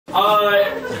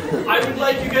I would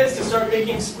like you guys to start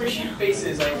making squishy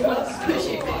faces. Like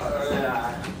Squishy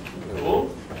faces. Cool.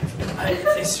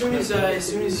 As soon as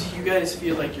you guys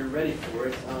feel like you're ready for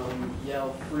it,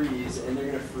 yell freeze, and they're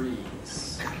gonna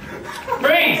freeze.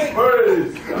 Freeze!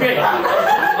 Freeze! Okay.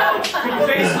 Can you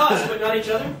face us, but not each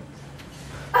other?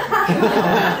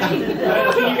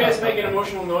 Can you guys make an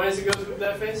emotional noise that goes with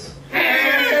that face?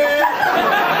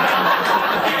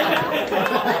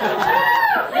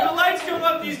 When the lights come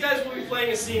up, these guys will be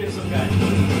playing a scene of some kind.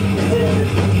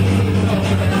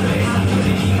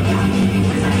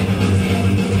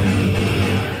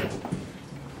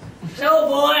 So,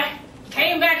 boy,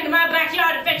 came back into my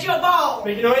backyard to fetch your ball.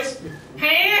 Make a noise.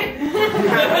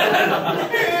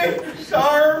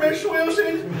 Sorry, Miss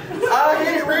Wilson. I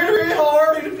hit it really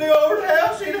hard and it flew over the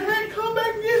house and I had to come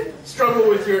back and get it.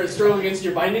 Struggle against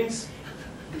your bindings.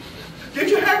 Did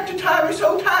you have to tie me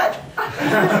so tight?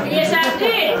 Yes, I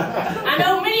did. I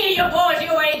know many of your boys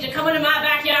your age are coming to my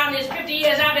backyard in these 50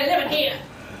 years I've been living here.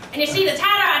 And you see, the tighter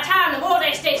I tie them, the more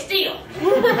they stay still.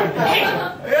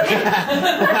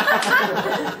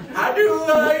 I do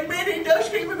admit it does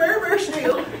keep me very, very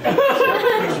still.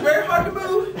 It's very hard to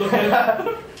move.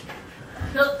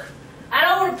 Look, I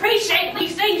don't appreciate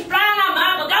these things flying on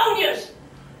my begonias.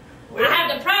 I have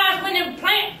the prize-winning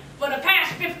plant for the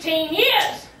past 15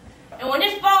 years. And when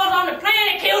this falls on the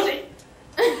plant, it kills it.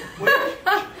 Well,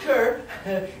 sir,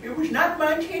 it was not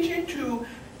my intention to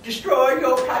destroy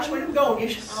your prize-winning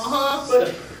begonias.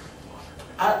 But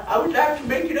I would like to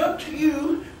make it up to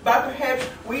you by perhaps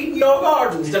weeding your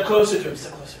garden. Step closer to him,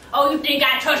 step closer. Oh, you think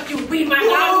I trust you to weed my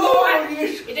garden, boy?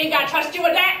 Yes. You think I trust you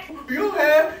with that? You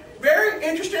have very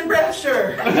interesting breath,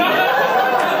 sir. That's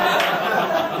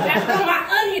from my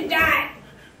onion diet.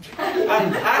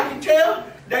 I can tell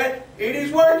that it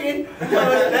is working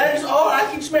because that is all I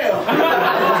can smell.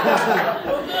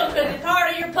 Well, good, because it's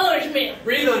part of your punishment.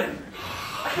 Breathe on him.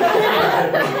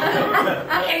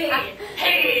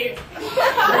 Hey.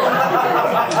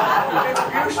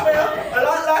 You smell a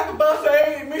lot like a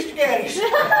buffet at Mr. Gaddy's.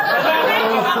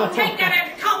 I'll take that as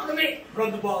a compliment.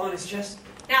 Rub the ball on his chest.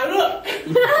 Now look, I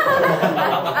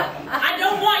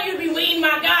don't want you to be weeding my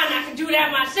garden. I can do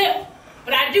that myself.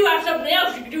 But I do have something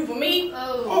else you can do for me.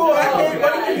 Oh, I can't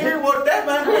wait to hear what that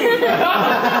might be.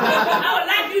 I would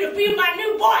like you to be my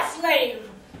new boy slave.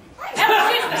 Ever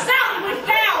since the South went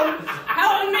down,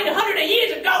 however many 100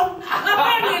 years ago, my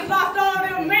family has lost all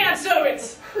their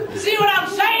manservants. See what I'm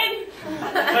saying?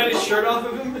 Cut his shirt off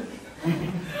of him.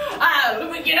 Let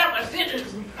me get out my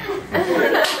scissors.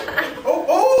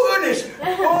 Oh, goodness.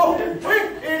 Oh,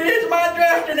 it is my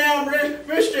drafting now,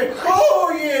 Mr.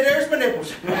 Oh, yeah, there's my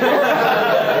nipples.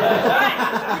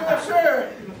 Yes, sir.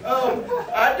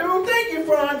 I do thank you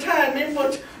for untying me,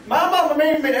 but my mama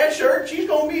made me that shirt. She's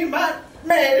going to be mad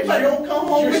if I don't come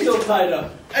home. You're still tied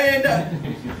up. And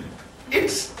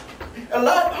it's a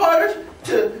lot harder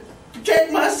to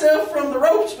protect myself from the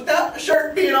ropes without the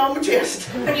shirt being on my chest.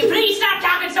 Can you please stop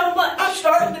talking so much? I'm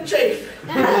starting to chafe.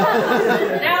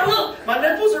 Now look. My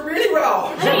nipples are really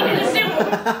raw. See, it's simple.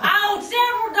 I own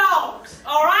several dogs,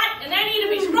 all right? And they need to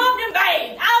be scrubbed and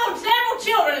bathed. I own several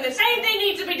children, and the same thing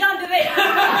needs to be done to them.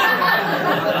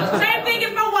 Same thing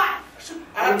as my wife.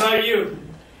 What about you?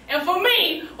 And for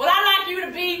me, well, I'd like you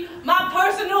to be my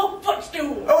personal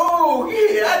footstool. Oh,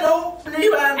 yeah, I don't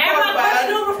believe I'm and my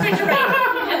personal refrigerator.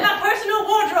 And my personal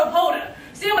wardrobe holder.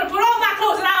 See, I'm going to put all my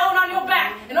clothes that I own on your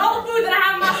back. And all the food that I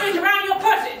have in my fridge around your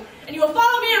person. And you will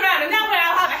follow me around. And that way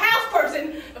I'll have a house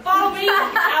person to follow me.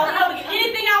 And I'll be able to get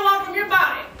anything I want from your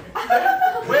body.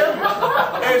 Well,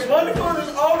 as wonderful as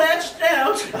all that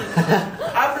sounds,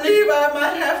 I believe I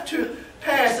might have to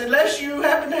pass, unless you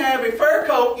happen to have a fur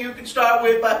coat you can start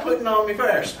with by putting on me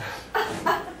first.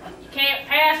 You can't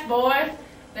pass, boy,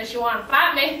 unless you want to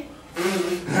fight me.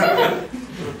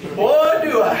 Boy,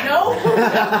 do I. No?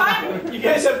 Fight me. You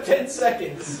guys have 10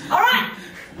 seconds. All right.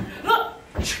 Look.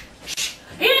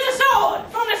 Here's a sword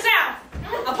from the south.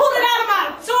 I pulled it out of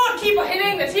my sword keeper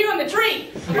hitting that's here in the tree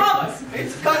above us.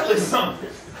 It's a cutlass.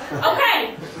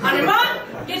 Okay. On your mark,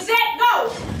 get set,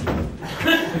 go.